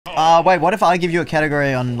Wait, what if I give you a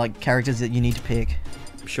category on like characters that you need to pick?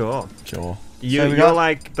 Sure. You're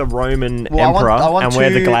like the Roman emperor, and we're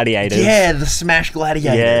the gladiators. Yeah, the Smash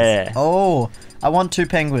gladiators. Yeah. Oh, I want 2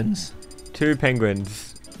 penguins. 2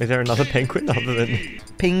 penguins. Is there another penguin other than...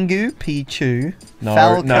 Pingu, Pichu, No,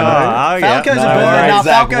 Falco. no. Falco's No, a bird. no, No,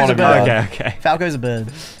 Zack Falco's a wanted bird. Okay. Falco's a bird.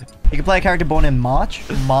 You can play a character born in March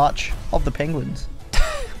of the Penguins.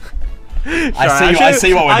 I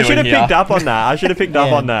see what we're doing here. I should have picked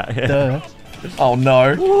up on that. Duh. Oh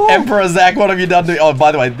no. Emperor Zack, what have you done to... Oh,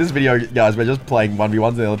 by the way, this video, guys, we're just playing 1v1s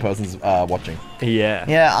and the other person's watching. Yeah.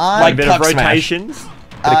 Yeah, Like a bit of rotations.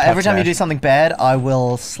 every time you do something bad, I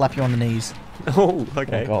will slap you on the knees. Oh,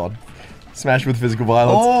 okay. Oh god. Smash with physical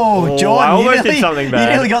violence. Oh, Jordan, I almost you did something bad. You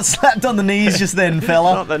nearly got slapped on the knees just then,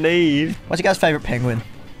 fella. Not the knees. What's your guys' favourite penguin?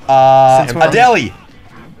 Adele.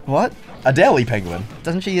 What? Adele penguin.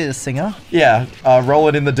 Doesn't she a singer? Yeah, roll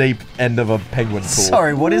it in the deep end of a penguin pool.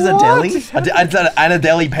 Sorry, what is Adele? An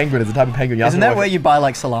Adele penguin is a type of penguin. Isn't that where you buy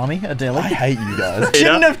like salami? Adele? I hate you guys.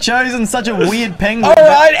 Shouldn't have chosen such a weird penguin.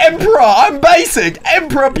 Alright, Emperor! I'm basic!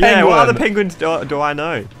 Emperor penguin! Yeah, what other penguins do I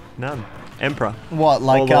know? None. Emperor. What,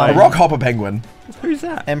 like a rockhopper penguin. Who's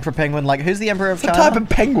that? Emperor penguin, like who's the Emperor of It's a China? type of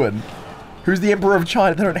penguin. Who's the Emperor of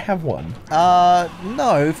China? They don't have one.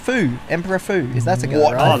 No, Fu. Emperor Fu. Is that a guy,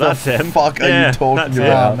 What right? Oh, that's the him. fuck are you talking Oh,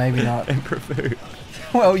 about? maybe not. Emperor Fu.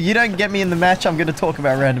 Well, you don't get me in the match, I'm gonna talk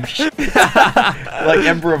about random shit. Like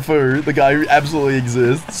Emperor Fu, the guy who absolutely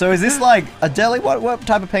exists. So is this like Adele? What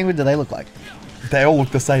type of penguin do they look like? They all look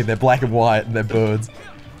the same. They're black and white and they're birds.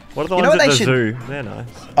 What are the You know ones what at they the should- zoo? They're nice.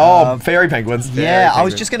 Oh, fairy penguins. Yeah, I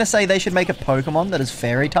was penguin. just gonna say they should make a Pokemon that is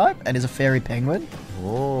fairy type and is a fairy penguin.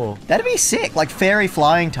 Oh. That'd be sick, like fairy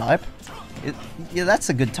flying type. Yeah, that's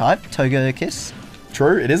a good type. Togekiss.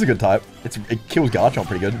 True, it is a good type. It kills Garchomp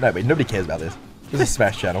pretty good. No, wait, nobody cares about this. This is a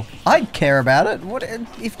Smash channel. I'd care about it. What if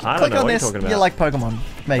you I don't click know on what you're this? talking You about. like Pokemon?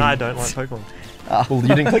 Maybe. No, I don't like Pokemon. Well, you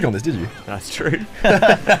didn't click on this, did you? That's true.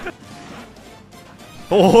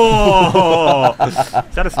 Oh! Is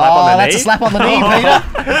that a slap on the knee? That's a slap on the knee, Peter.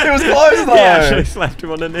 It was close though. He actually slapped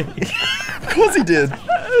him on the knee. Of course he did.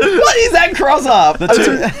 What is that cross up? The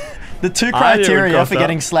two I didn't criteria cross for up.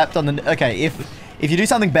 getting slapped on the okay, if you do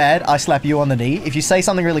something bad, I slap you on the knee. If you say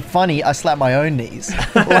something really funny, I slap my own knees.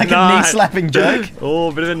 Like a knee Nice. slapping joke.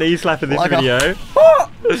 Oh, bit of a knee slap in this Like a- video.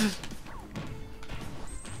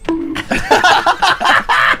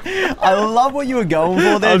 I love what you were going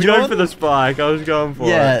for there, I was going Jordan. for the spike. I was going for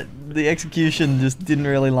Yeah, it. the execution just didn't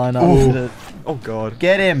really line up with it. Oh, God.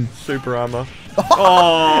 Get him. Super armor. I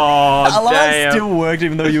Oh, love how it damn. still worked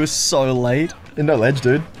even though you were so late. No ledge,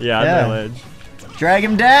 dude. Yeah, Yeah. no ledge. Drag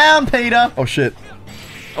him down, Peter. Oh shit.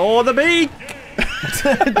 Oh, the beak!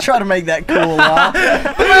 Try to make that cool, huh?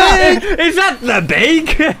 Is that the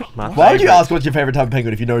beak? Why would you ask what's your favorite type of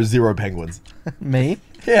penguin if you know 0 penguins? Me?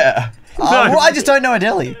 Yeah. Well, I just don't know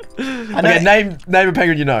Adele. I know Okay, name a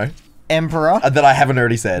penguin you know Emperor. that I haven't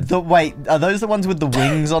already said. Wait, are those the ones with the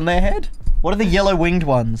wings on their head? What are the yellow winged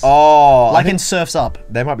ones? Oh, like in Surf's Up.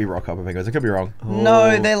 they might be rockhopper penguins. I could be wrong.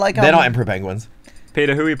 No, they're like They're not emperor penguins.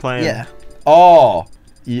 Peter, who are we playing? Yeah. Oh.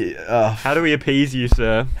 Yeah. How do we appease you,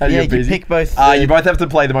 sir? How do Yeah, you you busy? pick both. You both have to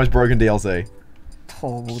play the most broken DLC.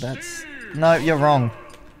 Oh, well, that's no, you're wrong.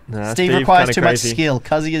 Nah, Steve requires kinda too much crazy. skill.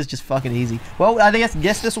 Cuzzy is just fucking easy. Well, I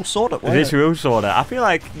guess this will sort it. won't This it? will sort it. I feel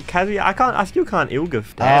like Kazuya, I still can't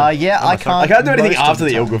Ilguf. Damn. Yeah, I can't. I can't do anything most of after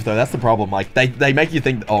the time. Ilgriff though. That's the problem. Like they make you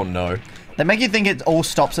think. Oh no. They make you think it all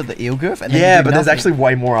stops at the Eelgriff, and then Yeah, you do but there's nothing. actually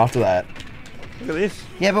way more after that. Look at this.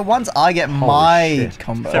 Yeah, but once I get my shit.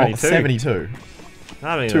 combo, 72. 72.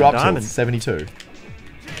 I don't even 2 know up tilts. diamond. 72.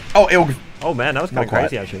 Oh, Ilgriff. Oh man, that was kind Not of quite.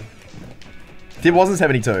 crazy actually. It wasn't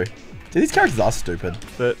 72. Dude, these characters are stupid.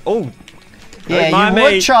 But oh, yeah, don't mind you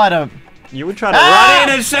would me. try to. You would try to run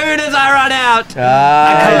in as soon as I run out.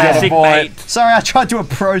 Ah, you got a Classic point. bait. Sorry, I tried to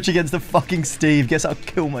approach against the fucking Steve. Guess I'll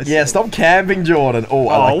kill myself. Yeah, stop camping, Jordan. Oh,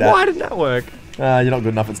 I Oh, like that. why didn't that work? You're not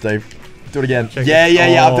good enough at Steve. Do it again. Check Yeah, it. yeah,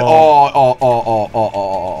 yeah. Up to,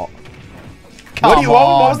 Oh. Come what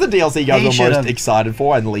on. was the DLC you guys He were should've- most excited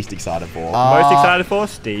for and least excited for? Most excited for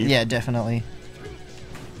Steve. Yeah, definitely.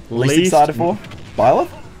 least excited for? Byleth?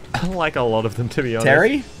 I don't like a lot of them, to be honest.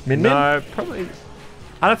 Terry? Min Min? No, probably.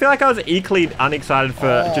 I don't feel like I was equally unexcited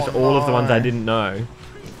for just all of the ones I no. didn't know.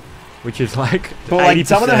 Which is like, But like 80%.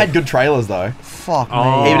 some of them had good trailers though. Fuck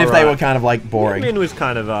Oh, me. Even if they right. were kind of like boring. Min was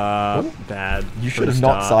kind of bad. You for should the have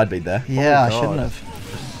not start. side beat there. Yeah, Oh, I God. shouldn't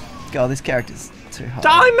have. God, this character's too hard.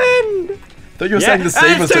 Diamond! Thought you were saying the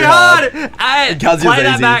Steve was it's too hard. Hey, Kazuya's play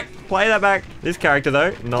that easy. back. Play that back. This character though,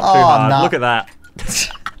 not too Oh, hard. nah. Look at that.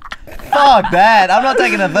 Fuck that. I'm not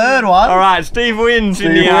taking a third one. All right, Steve wins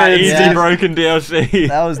in the wins. easy Yeah. broken DLC.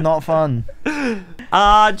 That was not fun.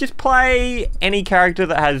 Just play any character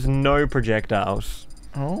that has no projectiles.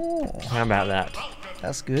 Oh, How about that?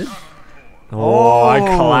 that's good. Oh, a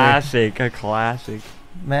Oh. classic, a classic.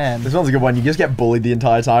 Man. This one's a good one. You just get bullied the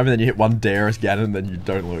entire time, and then you hit one Darius Ganon, and then you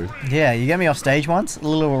don't lose. Yeah, you get me off stage once. A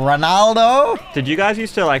little Ronaldo. Did you guys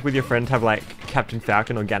used to, like, with your friends have, like, Captain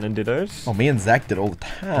Falcon or Ganondorfs? Oh, me and Zack did all the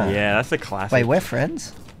time. Yeah, that's a classic. Wait, we're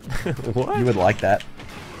friends? What? You would like that.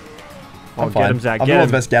 Oh, I'm get fine. him, Zack, I'm get the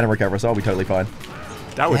him. best Ganon recoverer, so I'll be totally fine.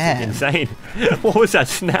 That was Damn. insane. What was that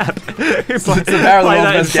snap? It's apparently the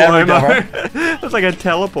world's best Ganon recoverer. It's like a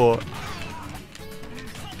teleport.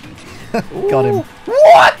 Got him.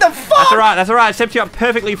 What the fuck? That's alright, that's alright. Stepped you up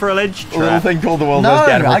perfectly for a ledge A little trap. thing called the world's No,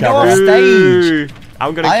 best Ganon I go off recoverer. stage.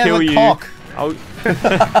 I'm gonna I have kill a you. cock. I'll,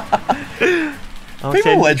 I'll People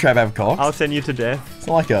send, ledge trap have cocks. I'll send you to death. It's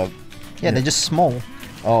not like a... Yeah, they're just small.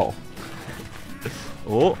 Oh.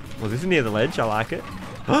 Oh, well, this is near the ledge. I like it.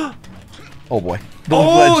 Oh boy. The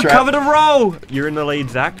Oh, ledge trap. covered a roll. You're in the lead,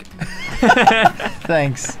 Zack.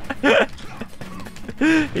 Thanks.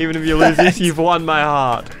 Even if you lose this, you've won my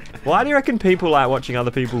heart. Why do you reckon people like watching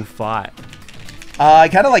other people fight?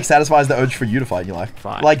 It kind of like satisfies the urge for you to fight in your life.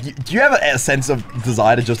 Fight. Like, do you have a sense of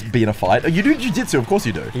desire to just be in a fight? You do jiu-jitsu, of course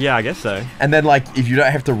you do. Yeah, I guess so. And then, like, if you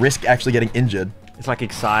don't have to risk actually getting injured. It's like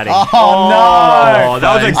exciting. Oh, Oh, no.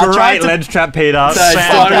 that was a I tried great to- ledge trap, Peter. Thanks,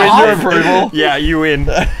 Fan I win. win your approval. Yeah, you win.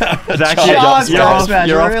 Zack, Charge you're, up, you're Zack. off, Smash,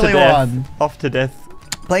 you're I off to really death. won. Off to death.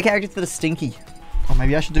 Play characters that are stinky. Or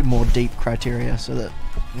maybe I should do more deep criteria so that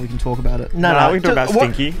we can talk about it. No, we can talk about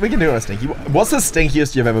what- stinky. We can do it on stinky. What's the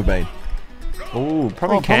stinkiest you've ever been? Ooh,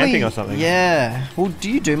 probably camping or something. Yeah. Well, do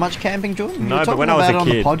you do much camping, Jordan? No, You were but talking when I was about a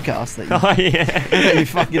it kid. on the podcast that you, Oh, yeah. that you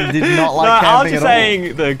fucking did not like no, I was camping just at all.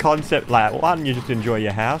 saying the concept, like, one, you just enjoy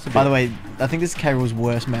your house a bit. By the way, I think this is K-Rool's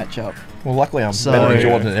worst matchup. Well, luckily I'm So, better than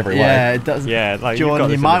Jordan in every yeah, way. it does. Yeah, like, you've got Jordan,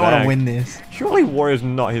 this you in might the want to bag. win this. Surely Warrior's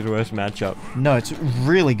not his worst matchup. No, it's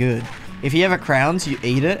really good. If he ever crowns, you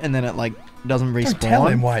eat it, and then it like doesn't respawn. Don't tell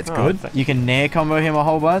him why it's Oh, good. You can nair combo him a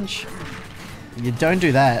whole bunch. You don't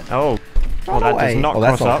do that. Oh. Well, that away. does not Well,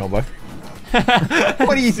 that's cross not a up. combo.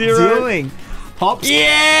 What are you Zero. doing? Hops.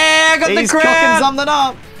 Yeah, I got He's the cooking crab. something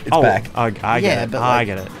up. It's Oh, back. I get Yeah, it. but, I like-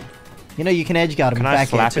 get it. You know you can edge guard him Can I back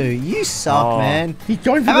here slap too. it? You suck, Oh. man. He's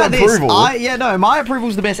going for How the about this? approval. Yeah, no, my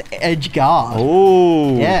approval's the best edge guard.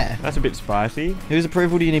 Oh. Yeah. That's a bit spicy. Whose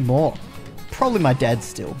approval do you need more? Probably my dad's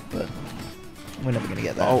still, but we're never gonna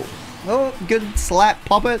get that. Oh, Oh, good slap,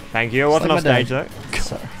 pop it. thank you. I wasn't Just on like stage my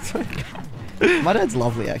though. Sorry. My dad's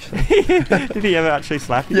lovely, actually. Did he ever actually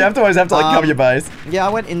slap you? You always have to like cover your base. Yeah, I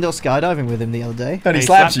went indoor skydiving with him the other day. And he He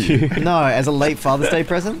slaps slapped you. No, as a late Father's Day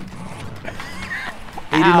present.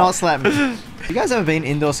 He did not slap me. You guys ever been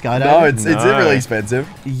indoor skydiving? No, it's No. really expensive.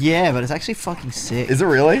 Yeah, but it's actually fucking sick. Is it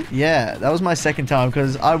really? Yeah, that was my second time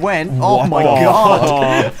because I went. Oh What? my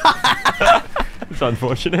Oh. god! It's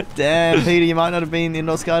unfortunate. Damn, Peter, you might not have been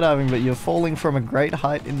indoor skydiving, but you're falling from a great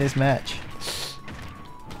height in this match.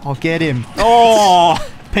 I'll get him. Oh.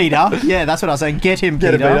 Peter. Yeah, that's what I was saying. Get him,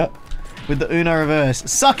 Get Peter. it, Peter. With the Uno reverse.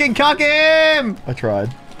 Suck and cuck him! I tried.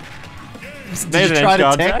 Did There's you an try edge to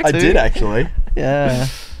guard, tech Zack. I too? did actually. Yeah.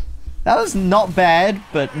 That was not bad,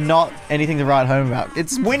 but not anything to write home about.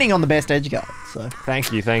 It's winning on the best edge guard, so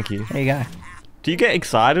Thank you, thank you. there you go. Do you get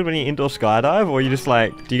excited when you indoor skydive, or you just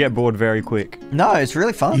like, do you get bored very quick? No, it's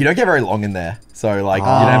really fun. You don't get very long in there, so like you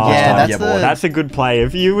Oh, don't have much yeah, time to that's get the- bored. That's a good play.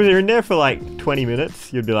 If you were in there for like 20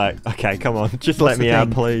 minutes, you'd be like, okay, come on, just What's let the me out,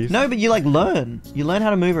 thing? please. No, but you like learn. You learn how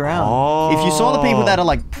to move around. If you saw the people that are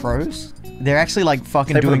like pros, they're actually like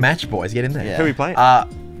fucking Same for the doing match, boys. Get in there. Yeah. Who are we playing?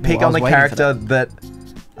 Pick Well, I on was the waiting for character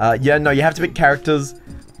that. Yeah, no, you have to pick characters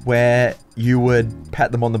where you would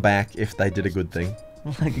pat them on the back if they did a good thing.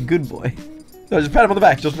 like a good boy. No, just pat him on the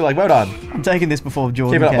back. Just be like, well done. I'm taking this before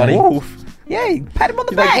Jordan. Keep it up, can. buddy. Wolf. Yeah, pat him on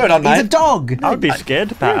the He's like, back. "Good on, He's a mate." dog. I would be scared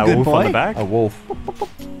to pat You're a a good wolf on boy. the back. A wolf.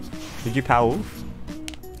 Did you pat a wolf?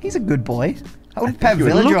 He's a good boy. I would pat you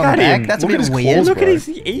would. Villager Look on the at back. him. That's Look a at bit his weird. claws, Look at bro. his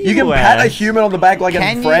evil You can pat a ass. human on the back like Can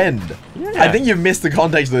a you? friend. Yeah. I think you've missed the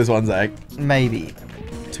context of this one, Zach. Maybe.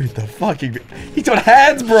 Dude, the fucking. He's got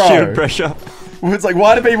hands, bro. Shield pressure. It's like,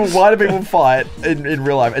 why do people fight in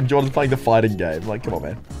real life? And Jordan's playing the fighting game. Like, come on,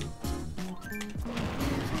 man.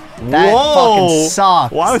 That fucking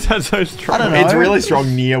sucks. Why was that so strong? I don't know. It's really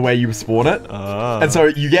strong near where you spawn it. Ah. And so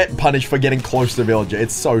you get punished for getting close to the villager.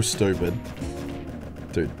 It's so stupid.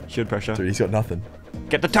 Dude, Shield pressure. he's got nothing.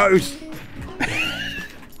 Get the toes.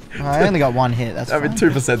 I only got one hit. That's I mean,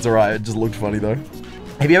 fine. 2%'s alright. It just looked funny, though.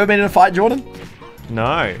 Have you ever been in a fight, Jordan?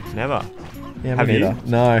 No, never. Yeah, Have me you? neither.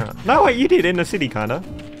 No. No, wait, you did in the city, kinda.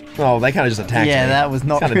 Oh, they kind of just attacked me. Yeah, that was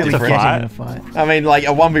not Kinda really different. getting in a fight. I mean, like, a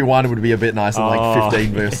 1v1 would be a bit nicer than, like,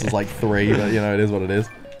 15 versus, like, 3, but, you know, it is what it is.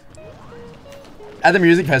 At the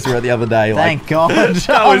music festival the other day, like... Thank God.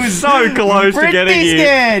 That was so close to getting you.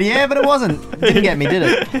 Scared. Yeah, but it wasn't. Didn't get me, did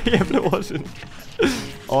it? Yeah, but it wasn't.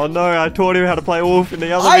 Oh no, I taught him how to play Wolf in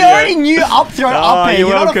the other video. I already knew up throw up air. You're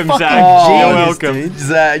You're welcome, not a Zack. fucking You're genius,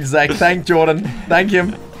 welcome. dude. Zack, thank Jordan. Thank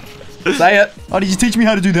him. Say it. Oh, did you teach me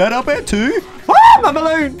how to do that up air too? Ah, my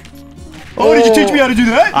balloon! Oh, did you teach me how to do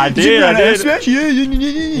that? I did, I did. Smash? Yeah.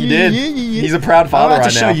 He did. He's a proud father I'll have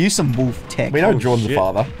right to now. show you some wolf tech. We know Jordan's a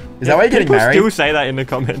father. Is that why you're getting People married? still say that in the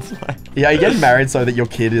comments. Like, Yeah, you're getting married so that your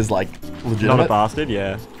kid is, like, legitimate? not a bastard,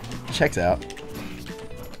 yeah. Checks out.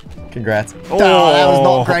 Congrats. Oh, that was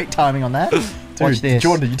not great timing on that. Dude, Watch this.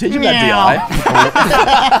 Jordan, did you teach him that Meow. DI?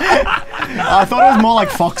 I thought it was more like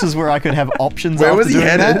foxes where I could have options. Where was after he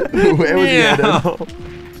doing headed? that. Where was he headed?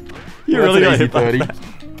 You Well, really got that's an hit by easy that.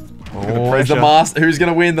 Oh, is the master? Who's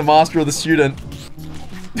gonna win? The master or the student?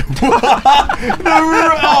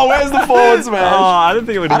 Oh, where's the forward smash? Oh, I didn't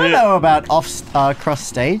think it would I hit. don't know about cross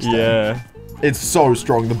stage. though. Yeah. It's so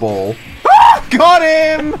strong, the ball. Got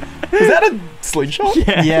him. Was that a slingshot?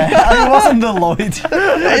 Yeah, it wasn't the Lloyd.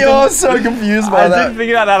 You're so confused by I that. didn't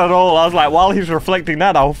think about that at all. I was like, while he's reflecting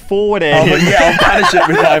that, I'll forward air Oh, but him. yeah, I'll punish it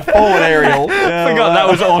with my forward aerial. Forgot that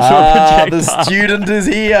was also a Ah, the projectile. student is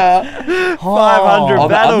here. 500 On the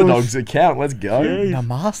battles. Underdogs account, let's go. Jeez. The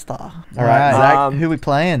master. All right, Zack. Who we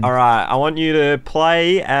playing? All right, I want you to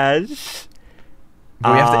play as...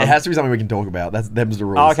 But we have to, it has to be something we can talk about. Them's the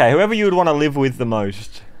rules. Okay, whoever you would want to live with the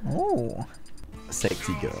most. Oh.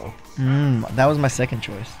 Sexy girl. That was my second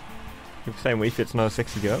choice. You're saying Wii Fit's not a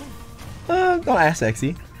sexy girl? Not as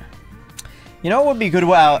sexy. You know what would be good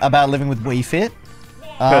about living with Wii Fit?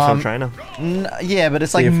 Personal trainer. Yeah, but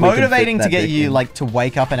it's See like if we can fit motivating to that get dick you in. like to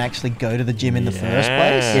wake up and actually go to the gym in the first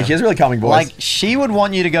place. Yeah, she has a really calming voice. Like she would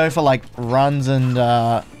want you to go for like runs and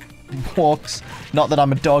walks. Not that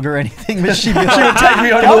I'm a dog or anything, but she would take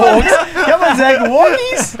me on walks. Come on, Zack,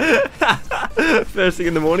 walkies. First thing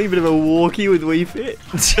in the morning, a bit of a walkie with Wii Fit.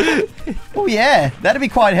 Oh yeah, that'd be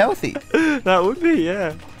quite healthy. That would be,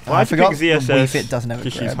 yeah. I forgot ZSS? Wii Fit doesn't have a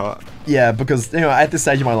Because she's grab. hot. yeah, because, you know, at this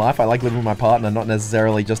stage of my life, I like living with my partner, not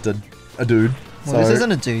necessarily just a dude. Well, this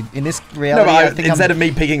isn't a dude. In this No, reality, but I think instead I'm... of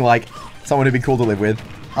me picking, like, someone who'd be cool to live with,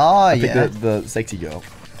 Oh I pick yeah. the sexy girl.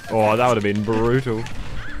 Oh, that would have been brutal.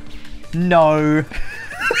 No. Get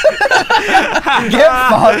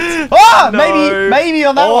fucked. Oh, No. maybe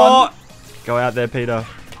on that one. Go out there, Peter.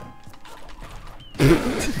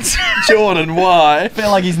 Jordan, why? I feel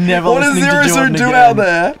like he's never What does listening Zero to Suit Jordan do again. out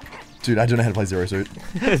there? Dude, I don't know how to play Zero Suit.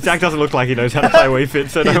 Zack doesn't look like he knows how to play Wii Fit,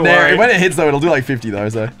 so don't worry. When it hits, though, it'll do like 50, though,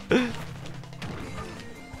 so.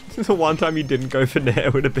 The one time you didn't go for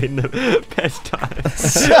Nair would have been the best time.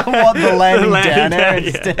 What, the landing down there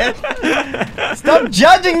instead? Stop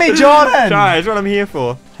judging me, Jordan! Sorry, that's what I'm here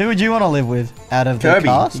for. Who would you want to live with out of Kirby, the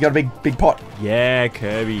cast? you got a big pot. Yeah,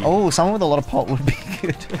 Kirby. Oh, someone with a lot of pot would be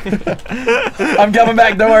good. I'm coming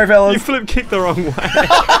back, don't worry, You fellas. flip kicked the wrong way.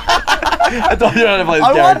 I thought you were going to play this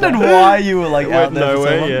I character. wondered why you were like It out went there for so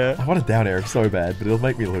nowhere, long. yeah. I want a down air so bad, but it'll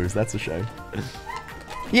make me lose. That's a shame.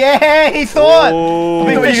 Yeah, he thought! Oh,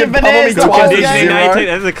 Big You fish can and pummel me bananas, the twice whole with conditioning, game. zero. 18.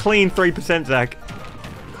 That's a clean 3%, Zack.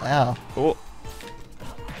 Wow. Oh.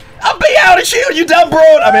 I'll be out of shield, you dumb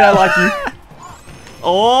broad! I mean, I like you.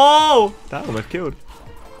 Oh! That almost killed.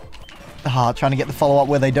 Ah, trying to get the follow-up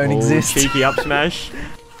where they don't exist. Cheeky up smash.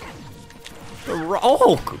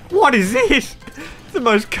 Oh, what is this? It's the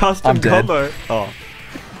most custom I'm dead. combo. Oh.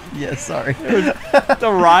 Yeah, sorry. The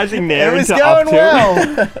rising Nair It was into up going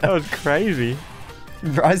tilt. well. That was crazy.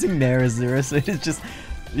 Rising Nair is Zero Suit. It's just...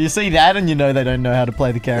 You see that and you know they don't know how to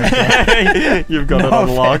play the character. You've got it No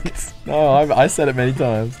on lock. offense. No, I said it many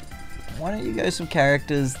times. Why don't you go some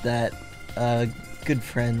characters that are good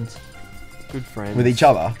friends? Good friend. With each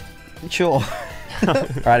other. Sure.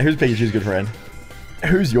 Alright, who's Pikachu's good friend?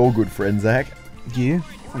 Who's your good friend, Zack? You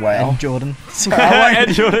Wow. and Jordan. Sorry, I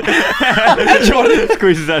And won't... Jordan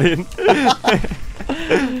squeezes that in.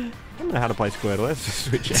 I don't know how to play Squirtle. Let's just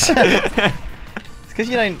switch it. It's because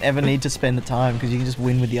you don't ever need to spend the time because you can just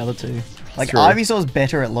win with the other two. Like True. Ivysaur's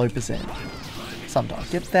better at low percent. Sometimes.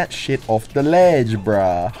 Get that shit off the ledge,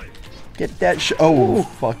 bruh. Get that shit. Oh, Ooh.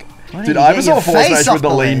 fuck. Why Dude, don't you get your Ivysaur force face smash off with the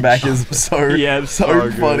the lean ledge? back is so, Yeah, it's so so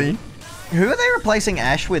good. funny. Who are they replacing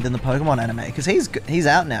Ash with in the Pokemon anime? Because he's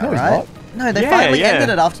out now, No, he's right? not. No, they Yeah, finally yeah. ended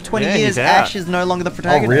it after 20 Yeah, years. he's out. Ash is no longer the Oh,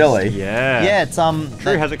 protagonist. really? Yeah. Yeah, it's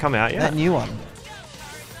True, that, has it come out yet? that new one.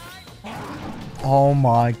 Oh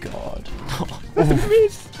my god.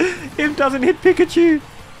 Miss! It doesn't hit Pikachu!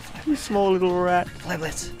 You small little rat.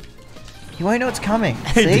 Leblets. He won't know it's coming.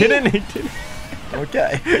 He See? didn't. He didn't.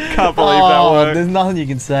 Okay. Can't believe that worked. There's nothing you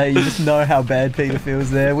can say. You just know how bad Peter feels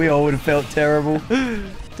there. We all would have felt terrible.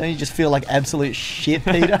 Don't you just feel like absolute shit,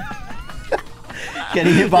 Peter?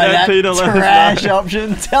 Getting hit by that Peter, trash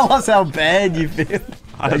option. Tell us how bad you feel.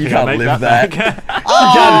 I don't You think I'll can't make live that. that. back. You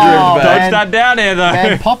can't drift back. Dodge that down here, though.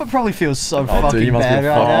 Man, Papa probably feels so fucking Dude, he must bad be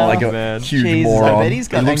right fucking now. like a Man. huge Jesus, moron. I bet he's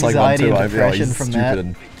got He looks like one anxiety too. and I feel like depression he's from stupid that.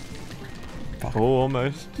 and Oh,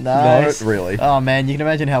 almost. Nice. No, really. Oh man, you can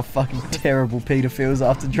imagine how fucking terrible Peter feels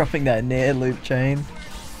after dropping that nair loop chain.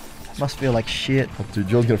 Must feel like shit. Dude,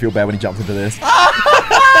 John's gonna feel bad when he jumps into this.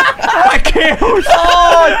 That kills.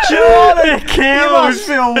 Oh, Jordan! It You must kills.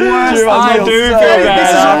 feel worse. Dude, I feel do so feel bad. bad This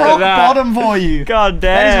is after rock that. bottom for you. God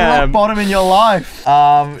That is rock damn. bottom in your life.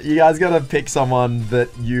 You guys gotta pick someone that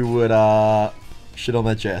you would shit on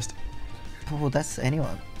their chest. Oh, that's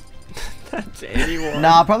anyone. That's anyone.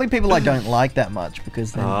 Nah, probably people I don't like that much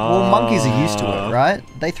because then, well, monkeys are used to it, right?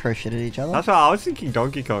 They throw shit at each other. That's why I was thinking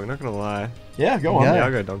Donkey Kong, not gonna lie. Yeah, go on. Yeah. Yeah,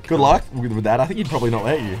 I'll go Donkey Good Kong. luck with that. I think he'd probably not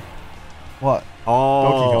let you. What?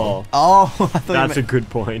 Oh, Oh, I thought you that's a meant- good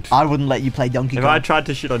point. I wouldn't let you play Donkey If Kong. I tried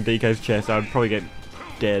to shit on DK's chest, I would probably get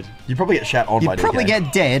dead. You'd probably get shat on by You'd DK. probably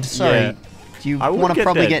get dead. Sorry. Yeah. Do you I would want to get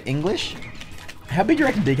probably dead. get English? How big do you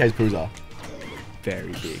reckon DK's poos are?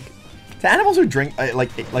 Very big. The animals who drink,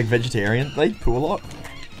 like vegetarian, they poo a lot.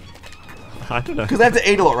 I don't know. Because they have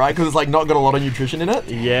to eat a lot, right? Because it's like not got a lot of nutrition in it.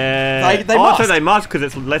 Yeah. They oh, so must. they must because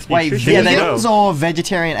it's less Wait, nutrition. yeah, they vegans do. or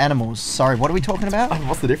vegetarian animals? Sorry, what are we talking about?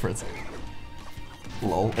 What's the difference?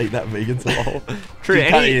 Lol, eat that vegan stuff. True. You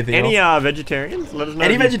can't eat Any anything else. vegetarians? Let us know.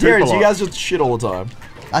 Any if you poop a vegetarians, you lot. guys just shit all the time.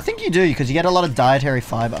 I think you do because you get a lot of dietary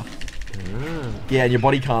fiber. Yeah, and your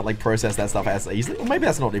body can't like process that stuff as easily. Or maybe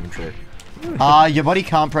that's not even true. Your body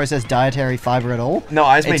can't process dietary fiber at all. No,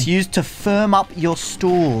 I just It's mean used to firm up your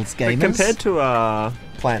stools, But gamers. compared to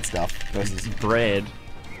plant stuff versus bread,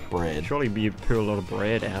 bread. surely you poo a lot of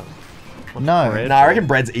bread out. What's No. bread? No, I reckon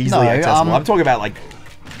bread's easily No, accessible. I'm talking about like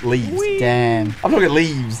leaves. Damn. I'm talking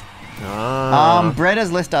leaves. Ah. Bread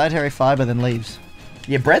has less dietary fiber than leaves.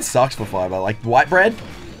 Yeah, bread sucks for fiber. Like white bread.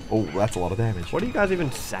 Oh, that's a lot of damage. What are you guys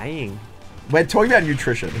even saying? We're talking about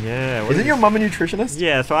nutrition. Yeah. what Isn't is your this? mum a nutritionist?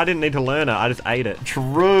 Yeah, so I didn't need to learn it. I just ate it.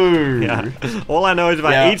 True. Yeah. All I know is if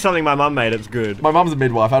I Yeah. eat something my mum made, it's good. My mum's a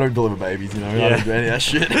midwife. I don't deliver babies, you know. I Yeah. don't do any of that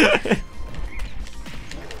shit.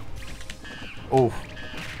 Oh,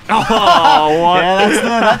 Oh, what?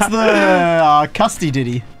 Yeah, that's the Custy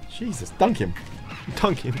ditty. Jesus. Dunk him.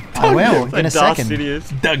 Dunk him. I will, Like in a Darth second.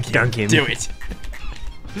 Sidious. Dunk him. Dunk him. Do it.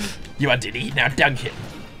 You are Diddy. Now dunk him.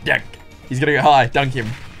 Dunk. He's gonna go high. Dunk him.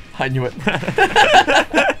 I knew it.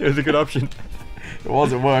 It was a good option. It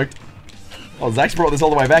was. It worked. Oh, Zack's brought this all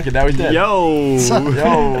the way back and now he's dead. Yo.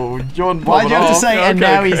 Yo, John. Why'd you have to off. say, and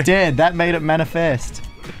Okay, now okay. he's dead? That made it manifest.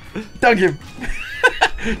 Dunk him.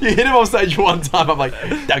 You hit him on stage one time. I'm like,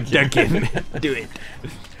 dunk him. Dunk him. Do it.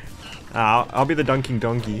 I'll be the dunking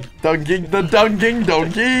donkey. Dunking the dunking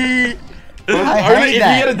donkey. I Only hate if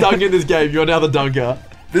that. you get a dunk in this game, you're now the dunker.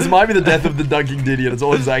 This might be the death of the dunking Diddy, and it's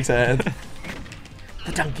all in Zack's hands.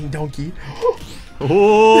 The dunking donkey.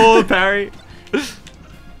 Oh, parry.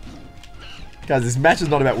 Guys, this match is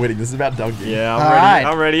not about winning. This is about dunking. Yeah, I'm All ready. right.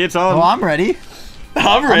 I'm ready. It's on. Oh, I'm ready.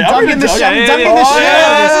 I'm ready. I'm dunking the dunk. shit. I'm Yeah, dunking yeah, the oh, shit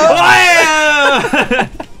out of this. yeah.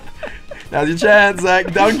 Oh, yeah. Now's your chance,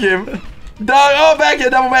 Zack. Dunk him. Dunk. Oh, back here.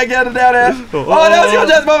 Double back here. Down here. Oh, now's your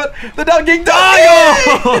chance moment. The dunking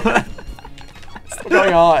donkey. Stop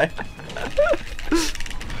going high.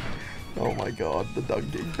 Oh my god. The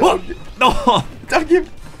dunking donkey. No. Dunk him.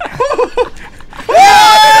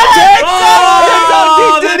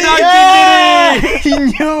 Oh, the Diddy. dunking Diddy. He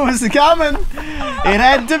knew it was coming. It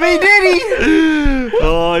had to be Diddy.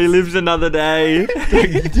 Oh, he lives another day.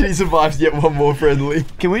 Diddy survives yet one more friendly.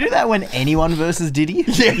 Can we do that when anyone versus Diddy?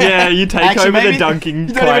 Yeah, you take Actually, over maybe- the dunking.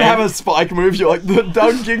 You don't even have a spike move. You're like the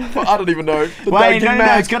dunking. I don't even know. The Wait, dunking no,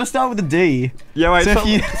 match. it's got to start with a D. Yeah, wait. So if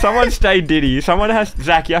you- Someone stay Diddy. Someone has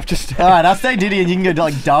Zack. You have to stay. All right, I'll stay Diddy and you can go to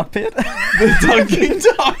like Dark Pit. The dunking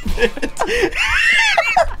dunk.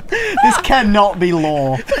 This cannot be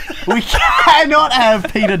law. We cannot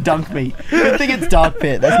have Peter dunk me. Good thing it's Dark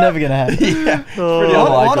Pit. That's never gonna happen. Yeah. Pretty What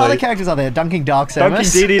unlikely. other characters are there? Dunking Dark Dunking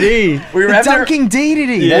Samus. DDD. We have to, Dunking DDD.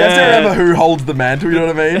 we have to Yeah. remember who holds the mantle, you know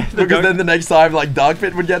what I mean? Because dunk- then the next time, like, Dark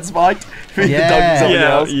Pit would get spiked. We could Yeah. dunk something Yeah,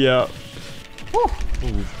 else. yeah. Whew.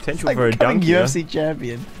 Ooh, potential Like for a becoming dunk. Yeah. UFC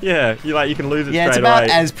champion. Yeah, you can lose it Yeah, it's straight about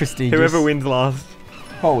away. as prestigious. Whoever wins last.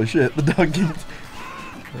 Holy shit, the dunking.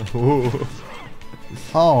 Ooh.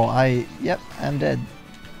 Oh, yep, I'm dead.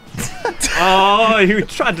 Oh, he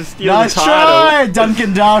tried to steal Nice the title. try,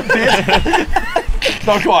 Duncan Dark Pit.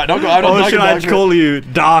 Not quite. I'm not Or should I dunking call you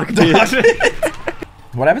Dark Pit?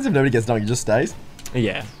 What happens if nobody gets dunked? He just stays?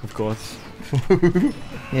 Yeah, of course.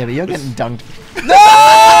 Yeah, but you're getting dunked. No!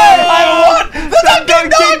 I won! The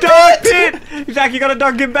dunking Dark Pit! Zack, you gotta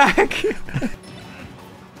dunk him back.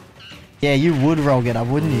 Yeah, you would roll get up,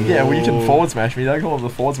 wouldn't you? Yeah, well, you can forward smash me. Don't call him the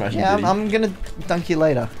forward smash. Yeah, I'm gonna dunk you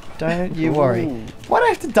later. Don't you worry. Why do I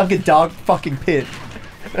have to dunk a dark fucking pit?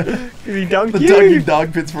 He dunked The you. dunking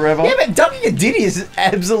dog pits forever. Yeah, but dunking a Diddy is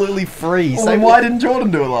absolutely free. Well, So then why didn't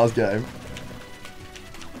Jordan do it last game?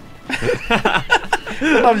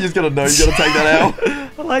 I'm just gonna know you gotta take that out.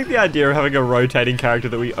 I like the idea of having a rotating character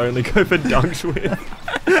that we only go for dunks with.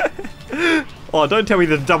 Oh, don't tell me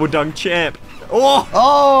the double dunk champ. Oh!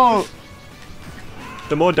 Oh!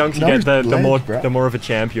 The more dunks you Nose get, ledge, bro. the more of a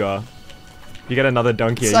champ you are. You get another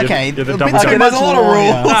dunk here. It's okay. You're the a double bit dunk. too there's a lot of much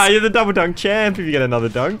rules. lawyer. Nah, you're the double dunk champ if you get another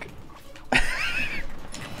dunk.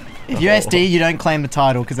 If you're SD, you don't claim the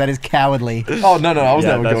title because that is cowardly. Oh, no, I was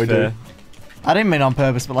never that's going fair. to. I didn't mean on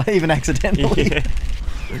purpose, but like even accidentally. Yeah.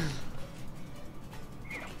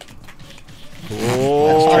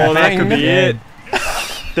 Oh, that could be Yeah. it.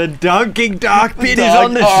 The dunking dark pit is Dunk.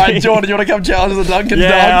 on the Alright, sheet. Jordan, you wanna come challenge the dunking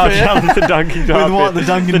Yeah, dog I'll pit? challenge the dunking dark With what? pit. The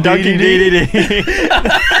dunking The dunking DDD?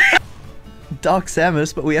 DDD. Dark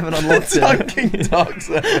Samus, but we haven't unlocked it. Dunking dogs.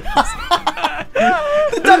 The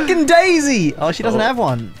Duncan Daisy! Oh, she doesn't have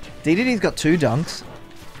one. DDD's got 2 dunks.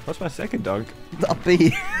 What's my second dunk? Up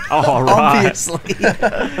B. Oh, right. Obviously.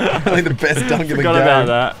 Like the best dunk in the Forgot game. about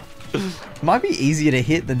that. Might be easier to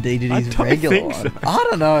hit than DDD's don't regular think one. so. I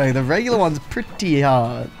don't know. The regular one's pretty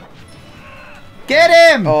hard. Get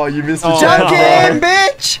him! Oh, you missed the Oh, Dunk chance. him,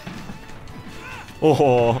 bitch!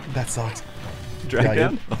 Oh, That sucks. drag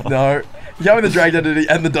down? No. You go with the drag down DDD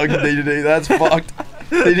and the dunking DDD. That's fucked.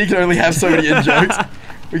 DDD can only have so many in jokes.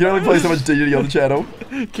 We can only play so much DDD on the channel.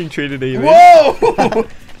 King treated even. Whoa!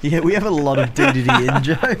 Yeah, we have a lot of DDD in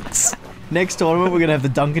jokes. Next tournament, we're going to have the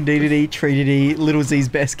Duncan DDD, Treedity, Little Z's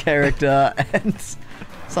best character, and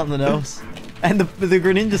something else. And the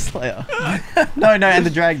Greninja Slayer. No, and the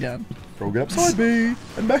drag down. Roll get up side B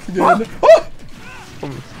and back again. Oh!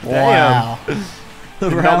 Wow. Did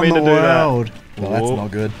not Around mean the to do that. world. Well, that's not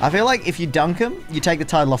good. I feel like if you dunk them, you take the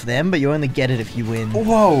title off them, but you only get it if you win.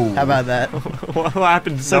 Whoa. How about that? What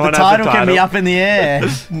happens? So No the one has title can be up in the air.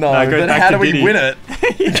 No, No, it goes then back how to do we Diddy. win it?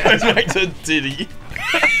 It goes back to Diddy.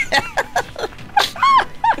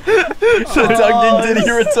 So dunking Diddy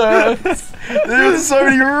returns. There's so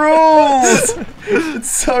many rules. It's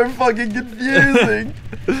so fucking confusing.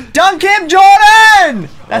 Dunk him, Jordan!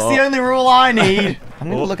 That's the Oh. only rule I need. I'm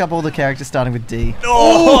going to look up all the characters starting with D.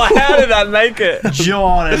 Oh, how did I make it?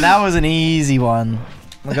 Jordan, that was an easy one.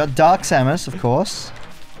 We got Dark Samus, of course.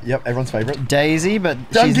 Yep, everyone's favorite. Daisy, but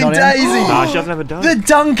she's Dunking not Daisy! in. Nah, she doesn't have a dunk. The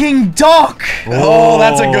Dunking Doc! Oh,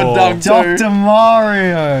 that's a good dunk too. Dr.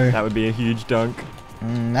 Mario. That would be a huge dunk.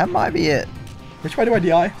 That might be it. Which way do I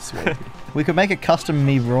DI? Sweet. We could make a custom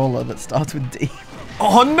me brawler that starts with D.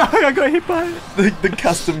 Oh no, I got hit by it. The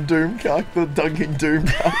custom Doom cuck, the dunking Doom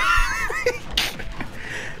cuck.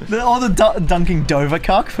 Or the Dunking Dover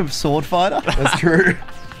cuck from Sword Fighter. That's true.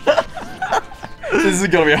 This is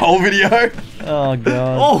gonna be a whole video. Oh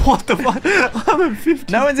god. Oh, what the fuck? I'm at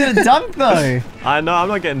 50. No one's in a dunk though. I know, I'm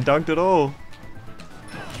not getting dunked at all.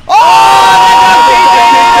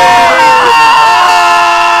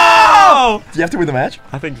 Oh! Do you have to win the match?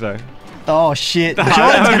 I think so. Oh shit. I'm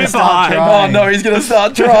Jordan's a gonna bit start behind. Oh trying. no, he's gonna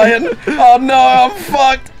start trying. Oh no, I'm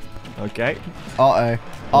fucked. Okay. Uh-oh.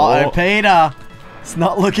 Oh. Uh-oh, Peter. It's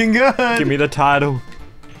not looking good. Give me the title.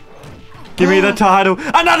 Give me the title.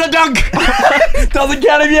 Another dunk! Doesn't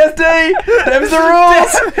count if you SD. Them's the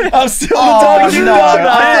rules. I'm still Oh, the dunking no. dog.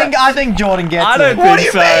 I think Jordan gets I don't it. What do think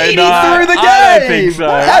you so. mean? No, He threw the game. I don't think so.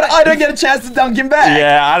 I don't get a chance to dunk him back.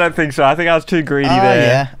 Yeah, I don't think so. I think I was too greedy Oh there.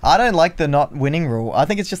 yeah. I don't like the not winning rule. I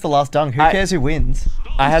think it's just the last dunk. Who cares who wins?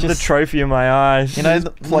 I had Just- the trophy in my eyes. You know,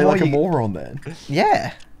 Play like a moron then.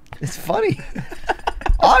 Yeah. It's funny.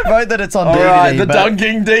 I vote that it's on All DDD. right, the but-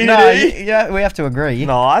 dunking DDD. No, yeah, we have to agree.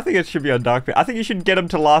 No, I think it should be on Dark Pit. I think you should get him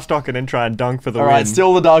to last dock and then try and dunk for the All win. right,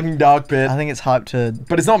 still the dunking dark pit. I think it's hyped to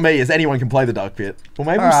But it's not me, it's anyone can play the dark pit. Well,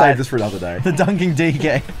 maybe we'll All right. save this for another day. the dunking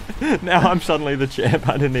DK. Now I'm suddenly the champ.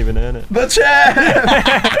 I didn't even earn it. The champ!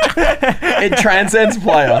 It transcends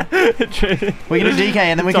player. We can do DK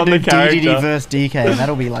and then we It's can on do the character. DDD versus DK and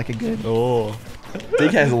that'll be like a good. Oh.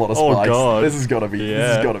 DK has a lot of Oh, spikes. God. This has gotta be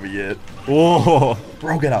it. Oh.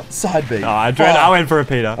 Bro, get up. Side B. Oh, I went for a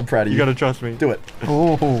Peter. I'm proud of you. You gotta trust me. Do it.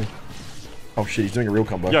 Oh. Oh shit, he's doing a real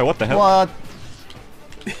combo. Yo, what the hell? What?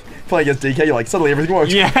 Play against DK, you're like, suddenly everything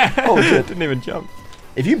works. Yeah. Holy shit. Didn't even jump.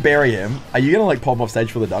 If you bury him, are you gonna like pop him off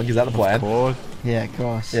stage for the dunk? Is that the plan? Of course. Yeah, of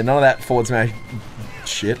course. Yeah, none of that forward smash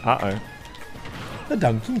shit. Uh-oh. The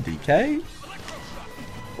dunking DK.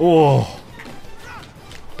 Oh.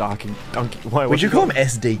 Donkey. Would you call him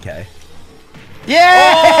SDK?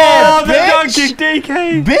 Yeah! Oh, the bitch! dunking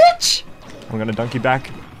DK! Bitch! I'm gonna dunk you back.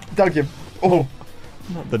 Dunk him. Oh.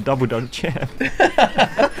 Not the double dunk champ.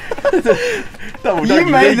 Double You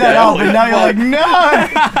dunking made that DK. up, and now you're like, no!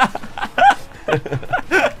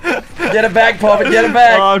 Get it back, Pop it, get it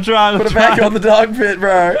back. Oh, I'm trying. Put it back on the dog pit,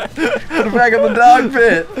 bro. Put it back on the dog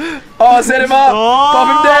pit. Oh, set him up. Oh, Pop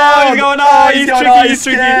him down. he's going, he's tricky, going, he's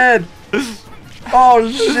tricky. scared.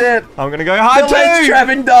 Oh, shit. I'm gonna go high The ledge too.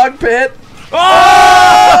 trapping dog pit.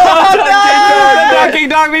 Oh, no! the dunking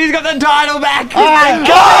dog, but he's got the title back. Oh my Oh,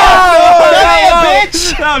 God!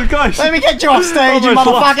 Bitch! That was close. Let me get you off stage, you Almost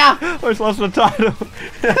motherfucker! Almost lost the title.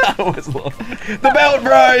 I almost lost. The belt,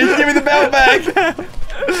 bro. Give me the belt back.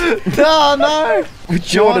 Oh no!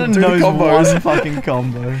 Jordan Jordan knows combos. one fucking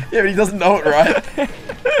combo. Yeah, but he doesn't know it, right?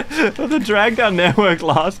 The drag down there worked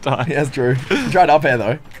last time. Yeah, that's true. He tried up air,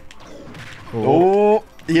 though. Oh. Oh,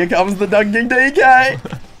 here comes the dunking DK.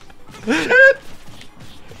 Shit.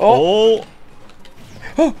 Oh.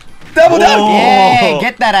 Oh. Double dunk. Yeah,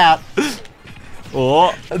 get that out.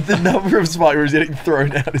 Oh. The number of spike moves getting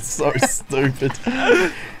thrown out is so stupid.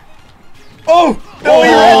 Oh! No, he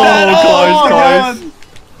read that! close, God. close.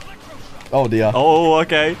 Oh dear. Oh,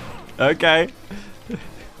 okay. Okay.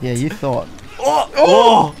 Yeah, you thought. Oh.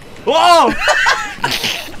 Oh. Oh.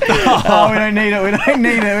 Oh, we don't need it, we don't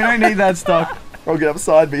need it, we don't need that stock. I'll get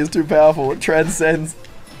upside B is too powerful. It transcends.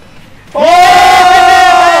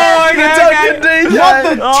 Oh, The okay, dunking okay. DK! Not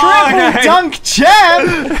the Oh, triple okay. dunk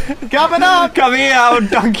champ! Coming up! Come here, I'll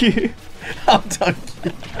dunk you. I'm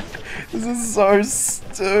dunking. This is so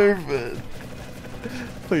stupid.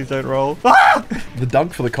 Please don't roll. Ah! The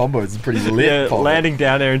dunk for the combos is pretty lit. Yeah, Paul. landing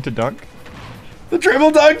down there into dunk. The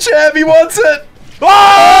triple dunk champ, he wants it!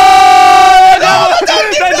 Oh! No, the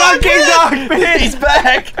dunking dunk! He's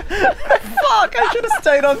back! Fuck, I should have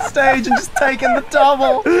stayed on stage and just taken the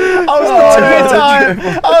double. I was Oh, the no.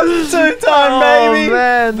 two-time. I was the two-time, baby. Oh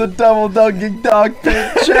man, the double dunking dunk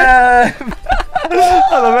pit champ!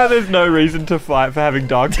 I love how there's no reason to fight for having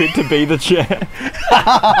Dark Pit to be the chair.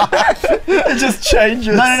 It just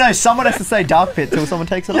changes. No, someone has to say dark pit till someone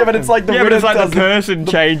takes it Yeah, off but it's him. like the Yeah, but winner it's like the doesn't. person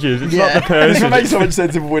changes. It's Yeah. not the It person. makes so much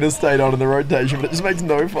sense if winner stayed on in the rotation, but it just makes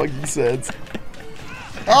no fucking sense.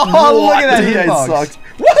 Oh, look at that DK hitbox. sucks.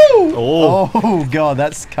 Woohoo! Oh. Oh, God,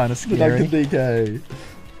 that's kind of The scary. dunking DK.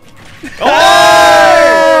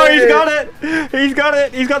 Oh! He's got it! He's got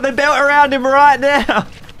it! He's got the belt around him right now!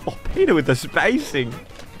 Oh, Peter with the spacing.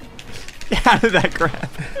 How did that grab?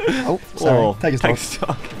 Oh, sorry. Oh, Take a take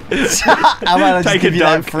stock. stock. How about I just Take give a you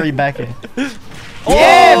that dunk. free back end? Oh,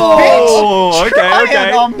 Yeah, bitch! okay, Try okay.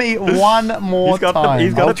 it on me one more He's got the- time.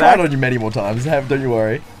 he's got I'll it try it back. on you many more times. Don't you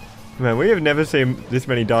worry. Man, we have never seen this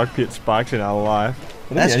many Dark Pit spikes in our life. I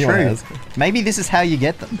don't That's think anyone true. has. Maybe this is how you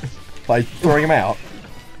get them. By throwing them out.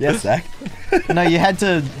 Yes, Zach. No, you had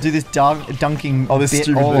to do this dunking Oh, this bit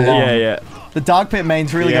stupid all bit. along. Yeah, yeah. The dark pit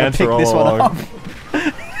main's really The going to pick answer this all one along.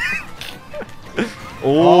 up.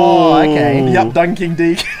 Oh, okay. Yup, dunking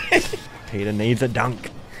DK. Peter needs a dunk.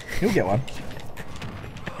 He'll get one.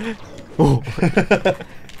 Oh.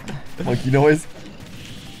 Monkey noise.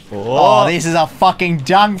 Oh, this is a fucking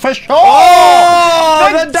dunk for sure! Oh,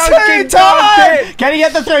 the the dunking two-time! dunk! Can he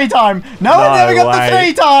get the three-time? No one ever got way. the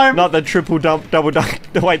three-time! Not the triple dump, double dunk.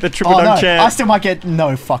 Wait, the triple Oh, no, dunk I champ. still might get...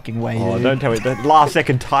 No fucking way, Oh, dude. don't tell me the last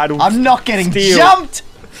second title. I'm not getting steal. jumped!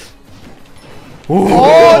 Ooh.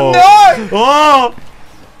 Oh, no! Oh!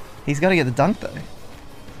 He's got to get the dunk, though.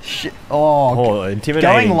 Shit. Oh, Oh,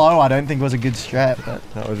 intimidating. going low I don't think was a good strat, but...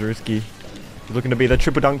 That was risky. He's looking to be the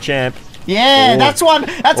triple dunk champ. Yeah, Oh. that's one.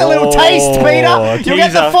 That's a little taste, Peter. You'll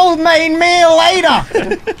get the teaser. full main meal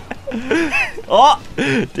later. Oh!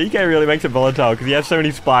 DK really makes it volatile because he has so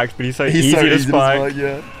many spikes, but he's so easy to spike.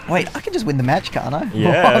 yeah. Wait, I can just win the match, can't I?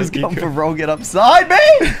 Yeah, I was you going could. for roll, get upside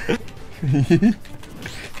me.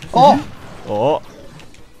 Oh, Oh.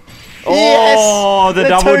 yes. Oh, the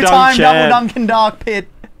double dunk two-time double champ. dunk and dark pit.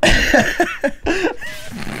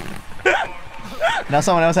 Now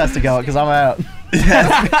someone else has to go because I'm out.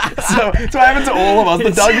 So what happens to all of us.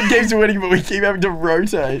 The dunking keeps winning, but we keep having to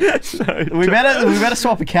rotate. So We better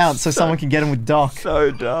swap accounts so someone can get him with Doc.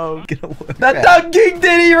 So dumb. That dunking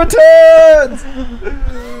Diddy returns!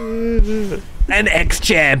 An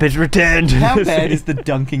ex-champ has returned. How bad is the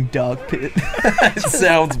dunking dark pit? It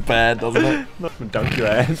sounds bad, doesn't it? Not to dunk your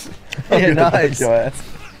ass. Yeah, I'm gonna dunk nice. your ass.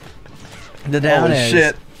 The down Oh airs.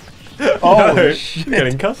 shit. Oh No, shit. you're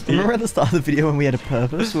getting custody. Remember at the start of the video when we had a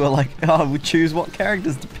purpose? We were like, oh, we'll choose what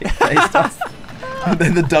characters to pick based on. And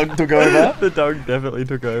then the dunk took over. The dunk definitely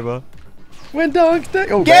took over. When Dunk's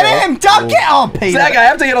oh, Get him! Dunk it! Oh, Peter. Zach, I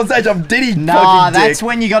have to get on stage. I'm Diddy. Nah, fucking that's dick.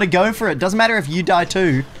 when you gotta go for it. Doesn't matter if you die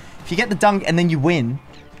too. If you get the dunk and then you win,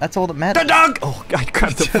 that's all that matters. The dunk! Oh, I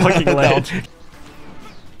grabbed the fucking ledge.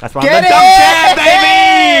 That's why I'm Get the dunk champ,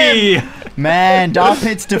 baby! Man, Dark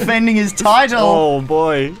Pit's defending his title. Oh,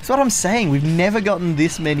 boy. That's what I'm saying. We've never gotten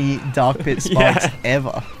this many Dark Pit spikes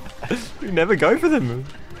ever. We never go for them.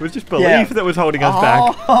 It was just belief that was holding us back.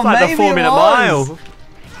 It's Oh, like the maybe 4 it minute was. mile.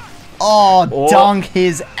 Oh, dunk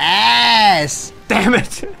his ass. Damn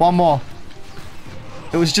it. One more.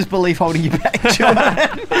 It was just belief holding you back, Jordan.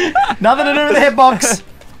 Nothing to do with the hitbox.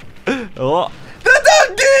 Oh. The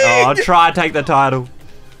dunking! I'll try to take the title.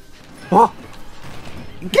 Oh.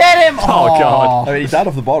 Get him! Oh, God. I mean, he died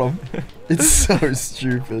off the bottom. It's so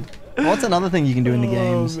stupid. What's another thing you can do in the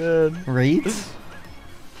games? Oh, man. Reads?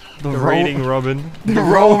 The reading Robin. The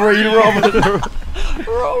roll read Robin.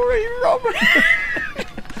 Roll read Robin.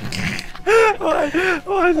 Why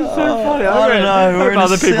is it so funny? I don't know. We're in a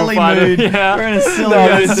silly mood. Yeah. We're in a silly No,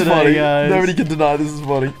 mood this is today, funny. guys. Nobody can deny this is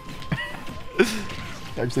funny.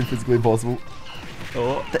 Actually, physically impossible.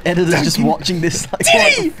 Oh. The editor's just watching this like,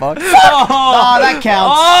 Diddy! what the fuck? Oh, Oh, that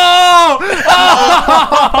counts. Oh!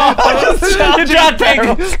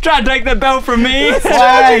 You try to take the belt from me. Wait, can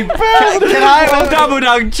I? The double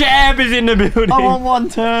dunk champ is in the building. I want one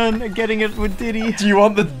turn at getting it with Diddy. Do you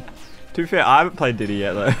want the... To be fair, I haven't played Diddy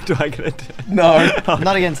yet though. Do I get it? No.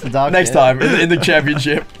 Not against the Dark Next Pit. time, in the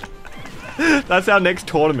championship. That's our next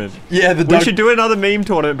tournament. Yeah, the We dunk... should do another meme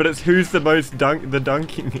tournament, but it's who's the most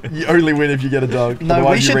dunking. You only win if you get a dunk. No,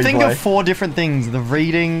 Otherwise we you should think replay. of 4 different things. The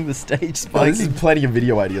reading, the stage Oh, this is spiking. plenty of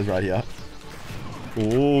video ideas right here. Oh!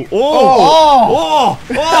 Oh! Oh! Oh,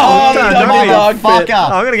 Oh! the Dunk double me. dunk pit. Motherfucker.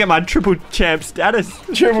 I'm gonna get my triple champ status.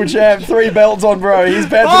 Triple champ, 3 belts on, bro. He's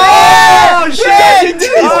bad. Oh, shit! Dunking Diddy's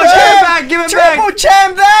Oh, the give it champ. back! Give it Triple back!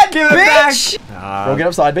 champ that, Give it bitch! back! We'll get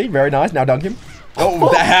up side B. Very nice. Now dunk him.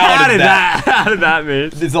 Oh, How did that? How did that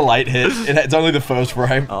miss? It's a late hit. It's only the first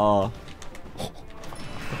frame. Oh.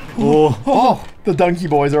 Oh. Oh, The donkey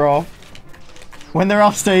boys are off. when they're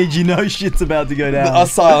off stage, you know shit's about to go down. A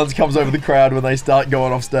silence comes over the crowd when they start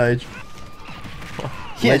going off stage.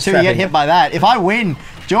 Yeah, Ledge so you get trapping. hit by that. If I win,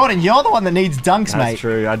 Jordan, you're the one that needs dunks, That's mate.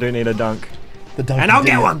 true. I do need a dunk. The donkey And I'll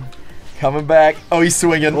get did it. one. Coming back. Oh, he's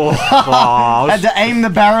swinging. Oh. Had to aim the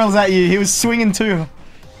barrels at you. He was swinging too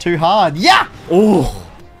hard. Yeah! Oh.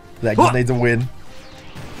 That just needs a win.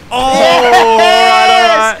 Oh.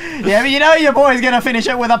 Yes! Yeah, but you know your boy's gonna finish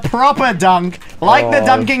it with a proper dunk, like the Oh,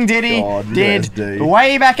 dunking Diddy God, did yes, D.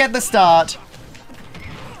 way back at the start.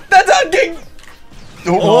 The dunking!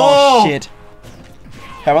 Oh, shit.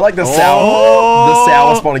 How about like the Oh.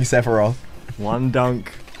 sour spotting Sephiroth? One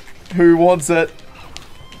dunk. Who wants it?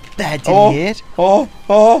 That didn't Oh. hit. Oh,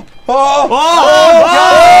 oh, oh!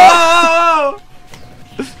 Oh!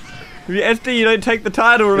 If you SD, you don't take the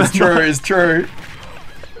title, remember? It's true, it's true.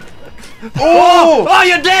 Oh! Oh,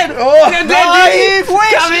 you're dead! Oh. You're Oh, dead, you Diddy!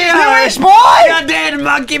 wish! Come here! You wish, boy! You're dead,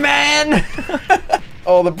 monkey man!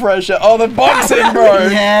 Oh, the pressure. Oh, the boxing, bro.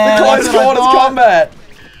 Yeah, The close that's what I quarters thought. combat.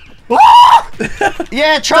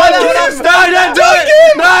 Yeah, try that one Dunk up. him! No, don't do Dunk it!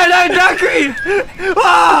 him! No, don't dunk me!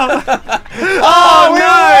 Oh! Oh,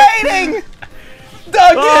 no! we're waiting.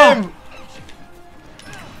 Dunk Oh. him!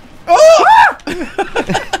 Oh!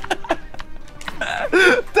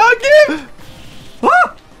 Dunk him!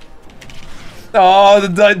 Oh, the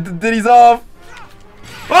Diddy's off.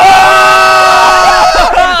 The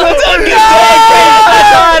dunking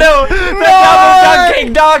title! The double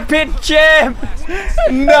dunking dog pit champ!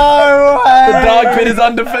 No way. The dog pit is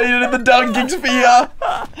undefeated in the dunking sphere.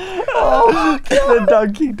 Oh, The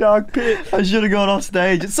dunking dog pit. I should have gone off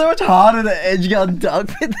stage. It's so much harder to edge gun dunk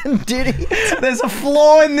pit than Diddy. There's a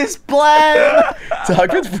flaw in this plan. Dog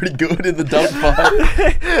pit's pretty good in the dunk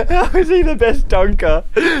fight. How is he the best dunker?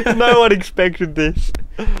 No one expected this.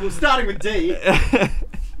 Well, starting with D.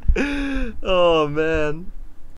 Oh man.